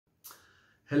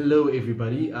Hello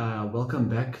everybody, welcome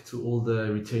back to all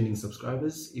the returning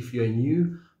subscribers. If you're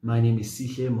new, my name is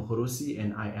Sihle Mohorosi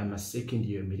and I am a second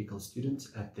year medical student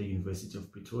at the University of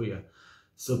Pretoria.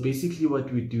 So basically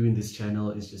what we do in this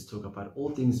channel is just talk about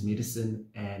all things medicine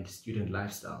and student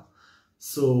lifestyle.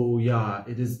 So yeah,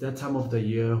 it is that time of the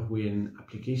year when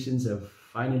applications have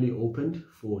finally opened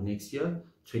for next year,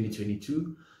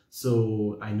 2022.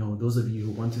 So I know those of you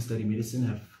who want to study medicine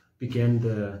have began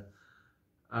the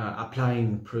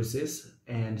applying process,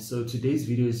 and so today's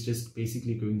video is just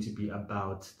basically going to be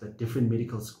about the different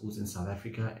medical schools in South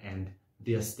Africa and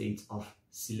their state of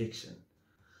selection.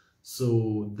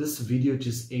 So this video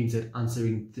just aims at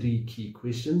answering three key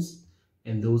questions,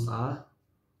 and those are: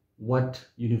 what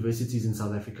universities in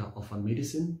South Africa offer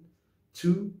medicine?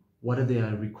 2, what are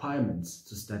their requirements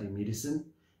to study medicine?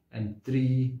 And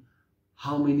 3,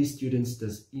 how many students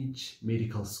does each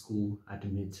medical school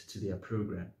admit to their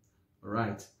program? All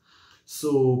right,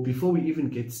 so before we even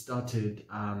get started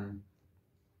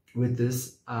with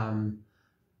this, I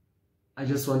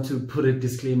just want to put a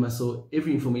disclaimer. So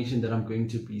every information that I'm going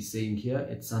to be saying here,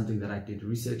 it's something that I did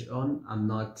research on. I'm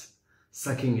not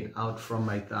sucking it out from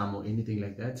my thumb or anything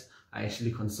like that. I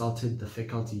actually consulted the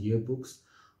faculty yearbooks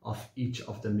of each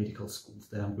of the medical schools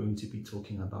that I'm going to be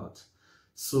talking about.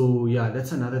 So yeah,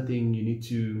 that's another thing you need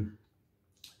to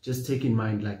just take in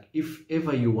mind. Like, if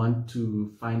ever you want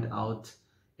to find out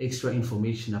extra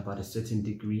information about a certain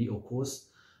degree or course,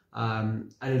 I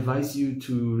advise you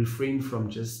to refrain from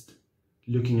just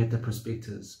looking at the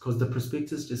prospectus, because the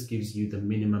prospectus just gives you the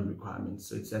minimum requirements.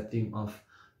 So it's that thing of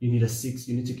you need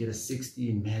to get a 60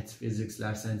 in maths, physics,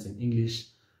 life science, and English.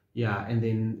 Yeah, and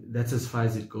then that's as far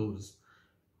as it goes.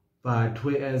 But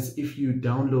whereas if you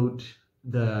download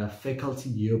the faculty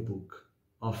yearbook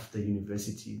of the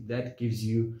university, that gives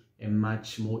you a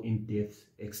much more in-depth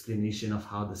explanation of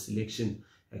how the selection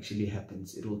actually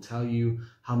happens. It will tell you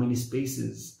how many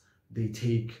spaces they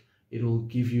take. It will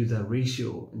give you the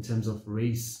ratio in terms of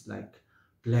race,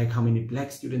 like how many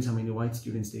black students, how many white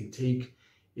students they take.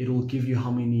 It will give you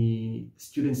how many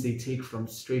students they take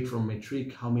straight from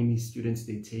matric, how many students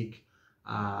they take,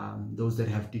 those that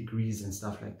have degrees and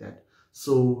stuff like that.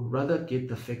 So rather get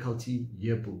the faculty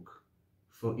yearbook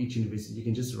for each university. You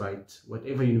can just write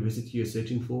whatever university you're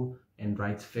searching for and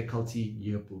write faculty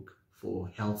yearbook for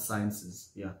health sciences.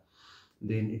 Yeah,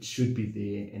 then it should be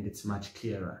there and it's much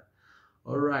clearer.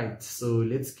 All right, so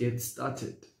let's get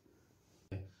started.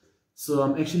 So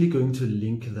I'm actually going to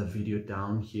link the video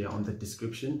down here on the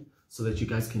description so that you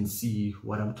guys can see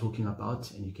what I'm talking about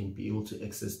and you can be able to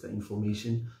access the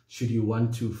information should you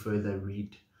want to further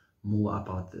read more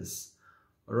about this.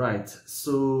 All right,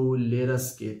 so let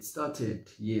us get started.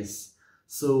 Yes,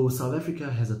 so South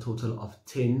Africa has a total of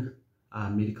 10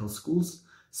 medical schools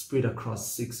spread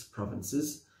across 6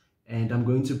 provinces, and I'm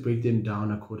going to break them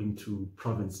down according to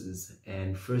provinces.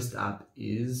 And first up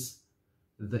is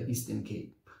the Eastern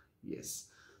Cape. Yes,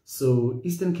 so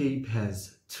Eastern Cape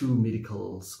has 2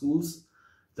 medical schools.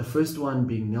 The first one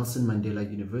being Nelson Mandela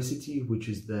University, which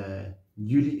is the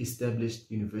newly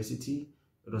established university.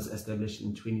 It was established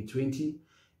in 2020.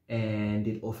 And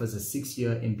it offers a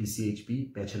 6-year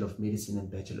MPCHB, Bachelor of Medicine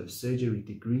and Bachelor of Surgery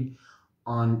degree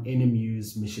on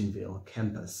NMU's Missionville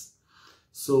campus.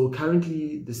 So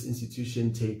currently this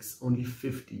institution takes only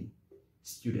 50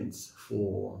 students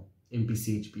for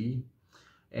MPCHB,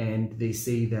 and they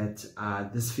say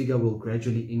that this figure will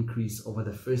gradually increase over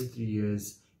the first 3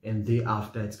 years, and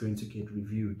thereafter it's going to get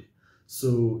reviewed.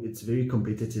 So it's very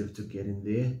competitive to get in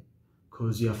there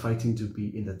because you are fighting to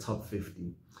be in the top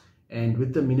 50. And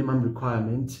with the minimum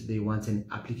requirement, they want an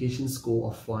application score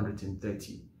of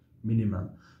 430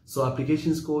 minimum. So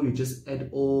application score, you just add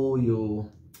all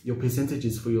your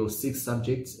percentages for your 6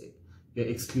 subjects, you're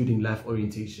excluding life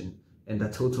orientation, and the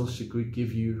total should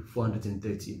give you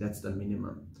 430. That's the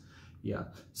minimum. Yeah.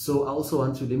 So I also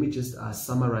want to, let me just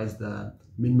summarize the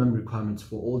minimum requirements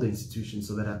for all the institutions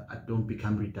so that I don't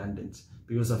become redundant,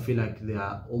 because I feel like they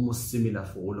are almost similar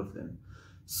for all of them.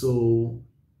 So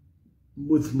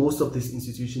with most of these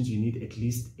institutions, you need at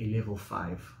least a level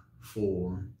 5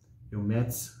 for your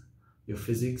maths, your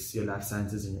physics, your life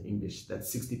sciences, and your English.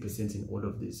 That's 60% in all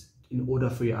of this in order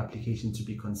for your application to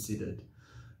be considered.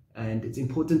 And it's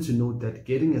important to note that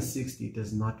getting a 60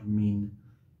 does not mean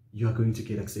you are going to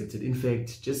get accepted. In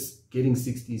fact, just getting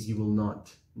 60s, you will not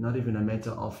even a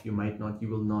matter of you might not, you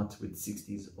will not with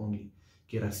 60s only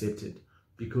get accepted,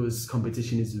 because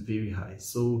competition is very high.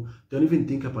 So don't even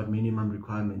think about minimum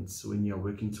requirements when you're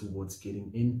working towards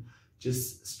getting in.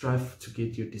 Just strive to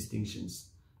get your distinctions,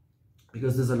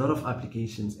 because there's a lot of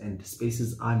applications and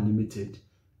spaces are limited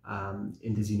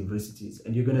in these universities.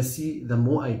 And you're going to see, the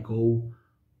more I go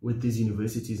with these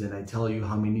universities and I tell you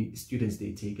how many students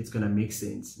they take, it's going to make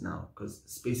sense now, because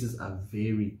spaces are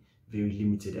very, very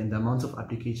limited, and the amount of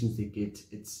applications they get,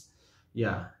 it's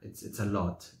a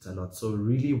lot. So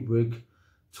really work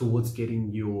towards getting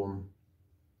your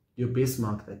best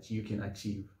mark that you can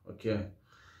achieve. Okay,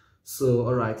 so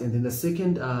all right, and then the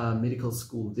second medical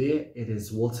school there, it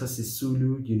is Walter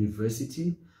Sisulu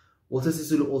University. Walter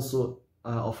Sisulu also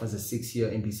offers a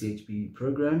 6-year MPCHB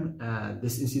program.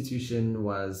 This institution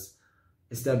was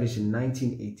established in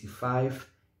 1985,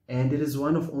 and it is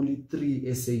one of only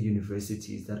 3 SA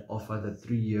universities that offer the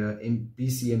 3-year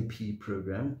BCMP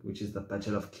program, which is the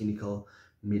Bachelor of Clinical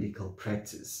Medical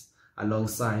Practice,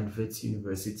 alongside Wits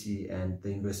University and the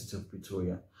University of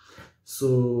Pretoria.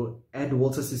 So at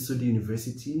Walter Sisulu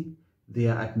University,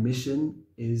 their admission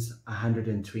is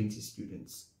 120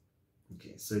 students.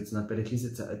 Okay, so it's not bad. At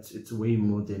least it's way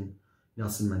more than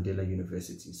Nelson Mandela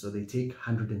University. So they take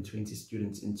 120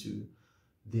 students into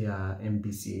their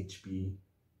MBCHB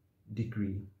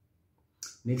degree.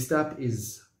 Next up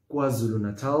is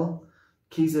KwaZulu-Natal.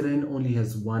 KZN only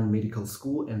has one medical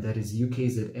school, and that is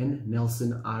UKZN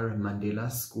Nelson R.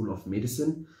 Mandela School of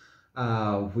Medicine,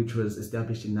 which was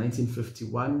established in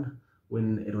 1951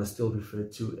 when it was still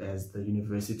referred to as the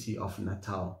University of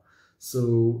Natal.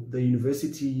 So the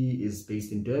university is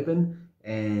based in Durban,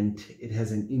 and it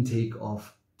has an intake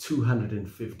of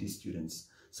 250 students.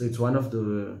 So it's one of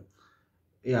the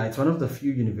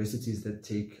few universities that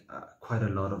take quite a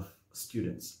lot of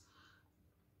students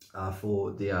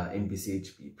for their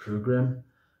MBCHB program.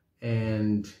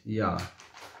 And yeah,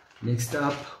 next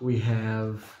up we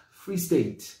have Free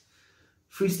State.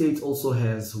 Free State also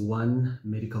has one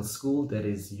medical school, that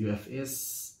is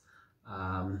UFS.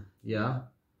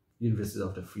 University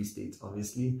of the Free State,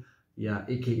 obviously,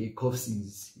 aka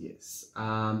COFSIS, yes.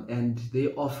 And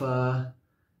they offer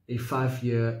a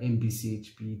 5-year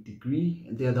MBCHB degree,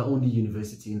 and they are the only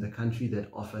university in the country that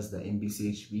offers the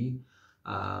MBCHB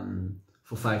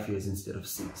for 5 years instead of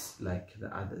 6 like the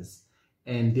others.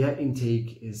 And their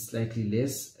intake is slightly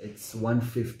less. It's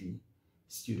 150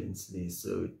 students there,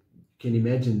 so you can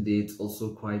imagine that it's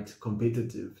also quite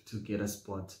competitive to get a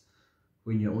spot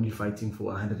when you're only fighting for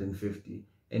 150.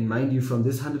 And mind you, from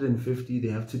this 150, they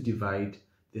have to divide.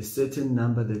 There's certain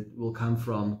number that will come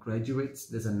from graduates.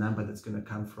 There's a number that's going to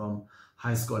come from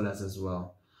high scholars as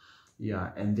well.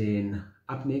 Yeah, and then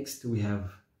up next, we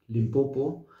have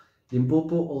Limpopo.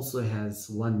 Limpopo also has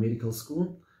one medical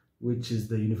school, which is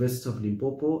the University of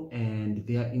Limpopo, and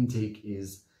their intake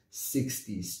is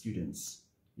 60 students.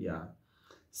 Yeah,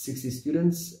 60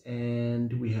 students.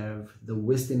 And we have the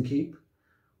Western Cape.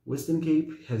 Western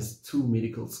Cape has 2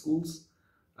 medical schools.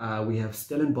 We have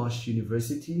Stellenbosch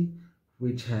University,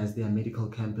 which has their medical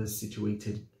campus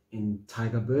situated in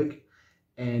Tygerberg,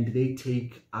 and they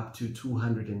take up to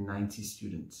 290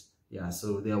 students. Yeah,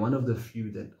 so they are one of the few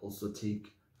that also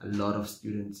take a lot of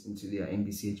students into their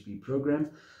MBCHB program.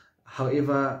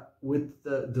 However, with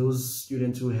those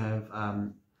students who have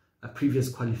a previous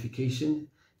qualification,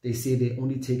 they say they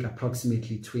only take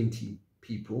approximately 20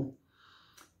 people,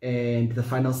 and the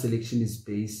final selection is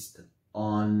based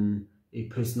on a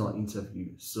personal interview.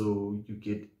 So you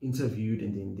get interviewed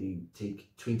and then they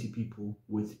take 20 people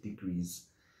with degrees.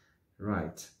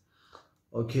 Right.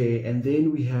 Okay, and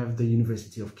then we have the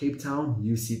University of Cape Town,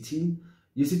 UCT.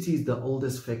 UCT is the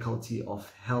oldest faculty of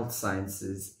health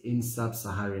sciences in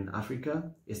sub-Saharan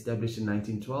Africa, established in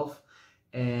 1912,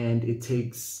 and it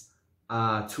takes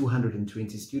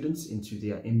 220 students into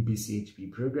their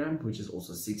MBCHB program, which is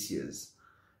also 6 years.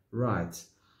 Right.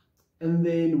 And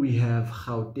then we have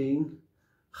Gauteng.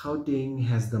 Gauteng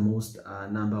has the most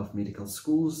number of medical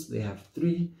schools. They have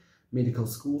 3 medical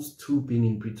schools, 2 being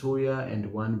in Pretoria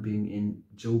and 1 being in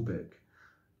Joburg.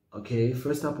 Okay,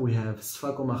 first up we have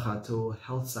Sfako Mahato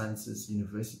Health Sciences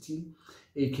University,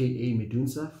 aka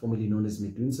Medunsa, formerly known as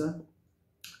Medunsa.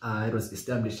 It was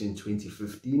established in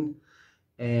 2015,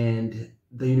 and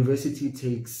the university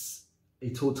takes a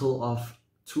total of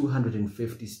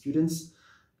 250 students,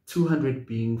 200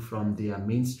 being from their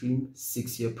mainstream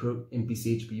 6-year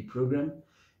MPCHB program,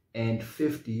 and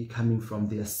 50 coming from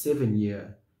their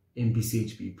 7-year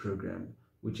MPCHB program,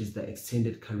 which is the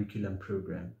extended curriculum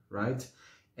program, right?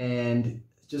 And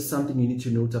just something you need to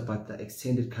note about the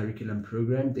extended curriculum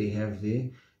program they have there.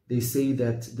 They say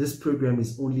that this program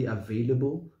is only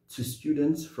available to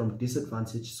students from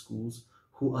disadvantaged schools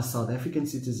who are South African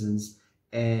citizens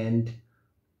and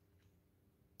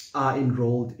are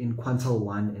enrolled in Quintile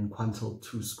 1 and Quintile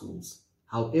 2 schools.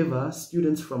 However,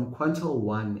 students from Quintile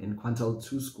 1 and Quintile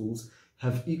 2 schools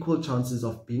have equal chances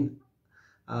of being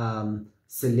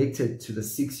selected to the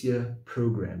 6-year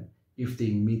program, if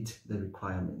they meet the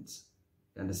requirements.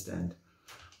 You understand?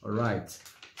 All right,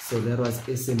 so that was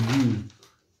SMU.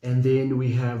 And then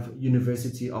we have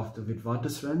University of the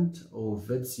Witwatersrand, or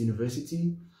WITS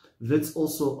University. WITS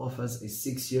also offers a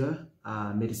 6-year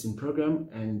medicine program,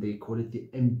 and they call it the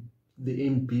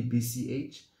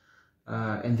MBBCH.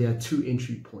 And there are 2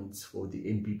 entry points for the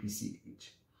MBBCH.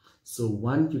 So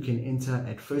one, you can enter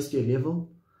at first year level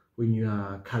when you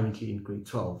are currently in grade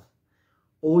 12.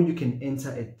 Or you can enter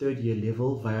at 3rd year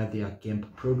level via their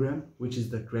GAMP program, which is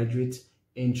the Graduate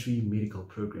Entry Medical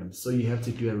Program. So you have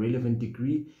to do a relevant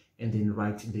degree and then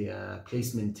write the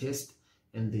placement test.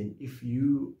 And then if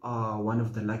you are one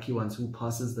of the lucky ones who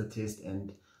passes the test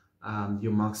and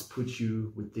your marks put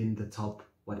you within the top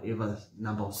whatever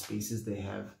number of spaces they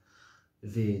have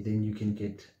there, then you can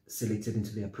get selected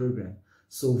into their program.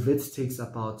 So WITS takes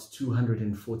about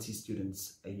 240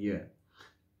 students a year.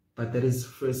 But that is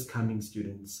first coming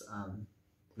students,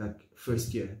 like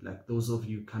first year, like those of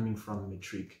you coming from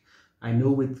matric. I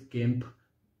know with GAMP,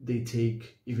 they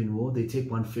take even more. They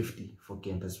take 150 for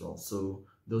GAMP as well. So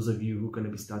those of you who are going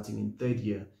to be starting in 3rd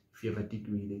year, if you have a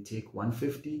degree, they take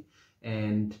 150.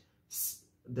 And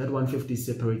that 150 is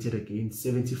separated again.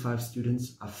 75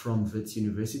 students are from WITS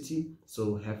University,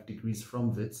 so have degrees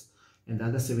from WITS. And the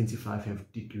other 75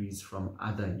 have degrees from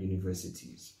other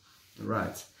universities.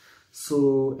 Right.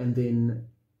 So, and then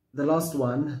the last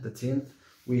one, the 10th,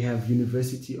 we have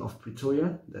University of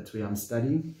Pretoria. That's where I'm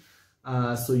studying.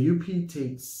 So UP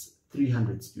takes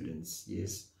 300 students.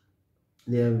 Yes,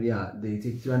 they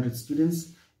take 300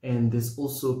 students, and there's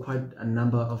also quite a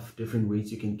number of different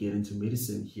ways you can get into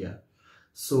medicine here.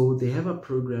 So they have a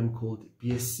program called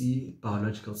BSc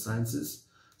Biological Sciences.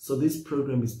 So this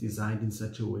program is designed in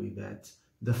such a way that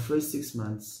the first 6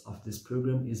 months of this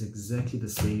program is exactly the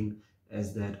same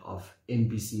as that of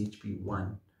MBCHB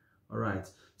 1. All right,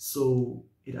 so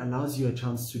it allows you a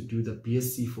chance to do the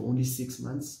BSc for only 6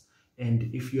 months.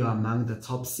 And if you are among the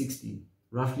top 60,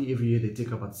 roughly every year they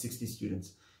take about 60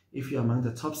 students. If you're among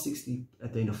the top 60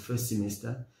 at the end of first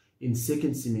semester, in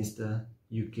second semester,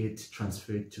 you get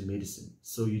transferred to medicine.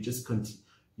 So you just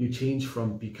you change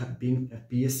from being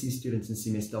a BSc student in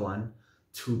semester 1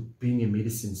 to being a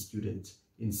medicine student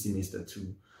in semester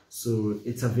 2. So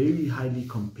it's a very highly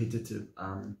competitive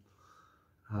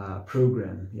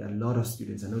program. Yeah, a lot of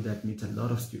students. I know that admit a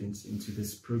lot of students into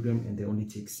this program, and they only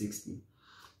take 60.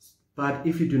 But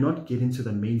if you do not get into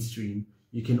the mainstream,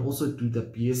 you can also do the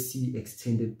BSc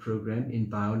extended program in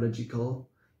biological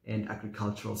and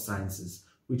agricultural sciences,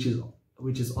 which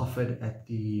is offered at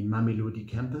the Mamelodi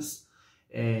campus.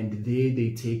 And there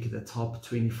they take the top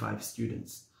 25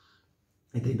 students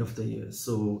at the end of the year.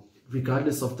 So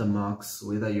regardless of the marks,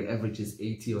 whether your average is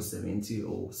 80 or 70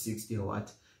 or 60 or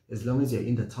what, as long as you're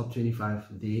in the top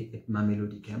 25 there at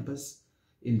Mamelodi campus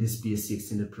in this BSc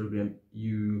extended program,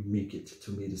 you make it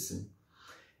to medicine.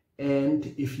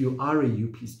 And if you are a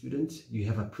UP student, you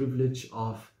have a privilege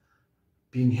of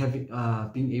being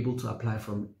able to apply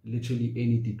from literally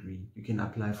any degree. You can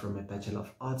apply from a Bachelor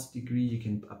of Arts degree, you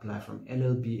can apply from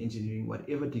LLB, engineering,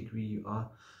 whatever degree you are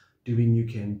doing, you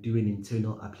can do an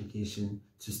internal application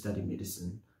to study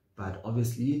medicine. But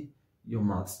obviously, your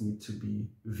marks need to be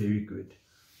very good.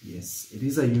 Yes, it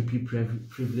is a UP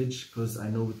privilege, because I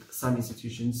know with some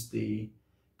institutions, they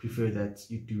prefer that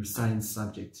you do science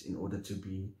subjects in order to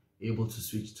be able to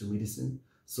switch to medicine.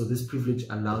 So this privilege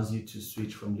allows you to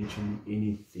switch from literally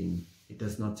anything. It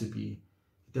does not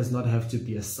have to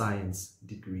be a science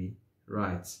degree,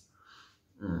 right?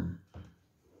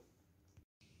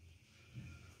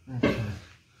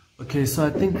 Okay, so I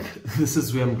think this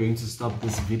is where I'm going to stop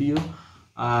this video.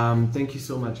 Thank you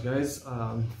so much, guys,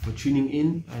 for tuning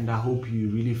in, and I hope you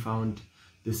really found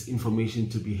this information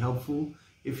to be helpful.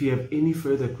 If you have any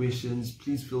further questions,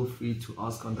 please feel free to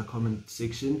ask on the comment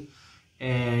section.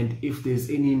 And if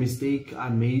there's any mistake I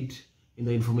made in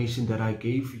the information that I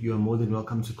gave, you are more than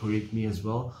welcome to correct me as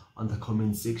well on the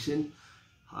comment section.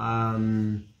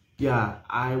 Yeah,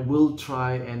 I will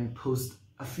try and post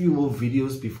a few more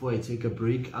videos before I take a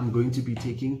break. I'm going to be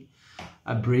taking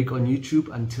a break on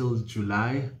YouTube until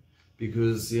July,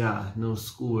 because yeah, no,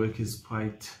 schoolwork is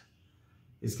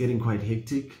getting quite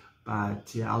hectic.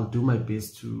 But yeah, I'll do my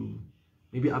best to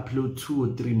maybe upload 2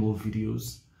 or 3 more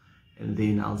videos, and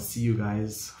then I'll see you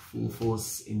guys full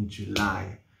force in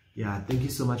July. Yeah, thank you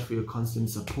so much for your constant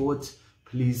support.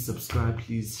 Please subscribe,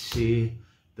 please share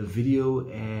the video,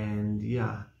 and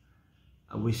yeah,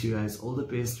 I wish you guys all the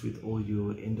best with all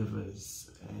your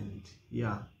endeavors. And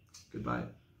yeah, goodbye.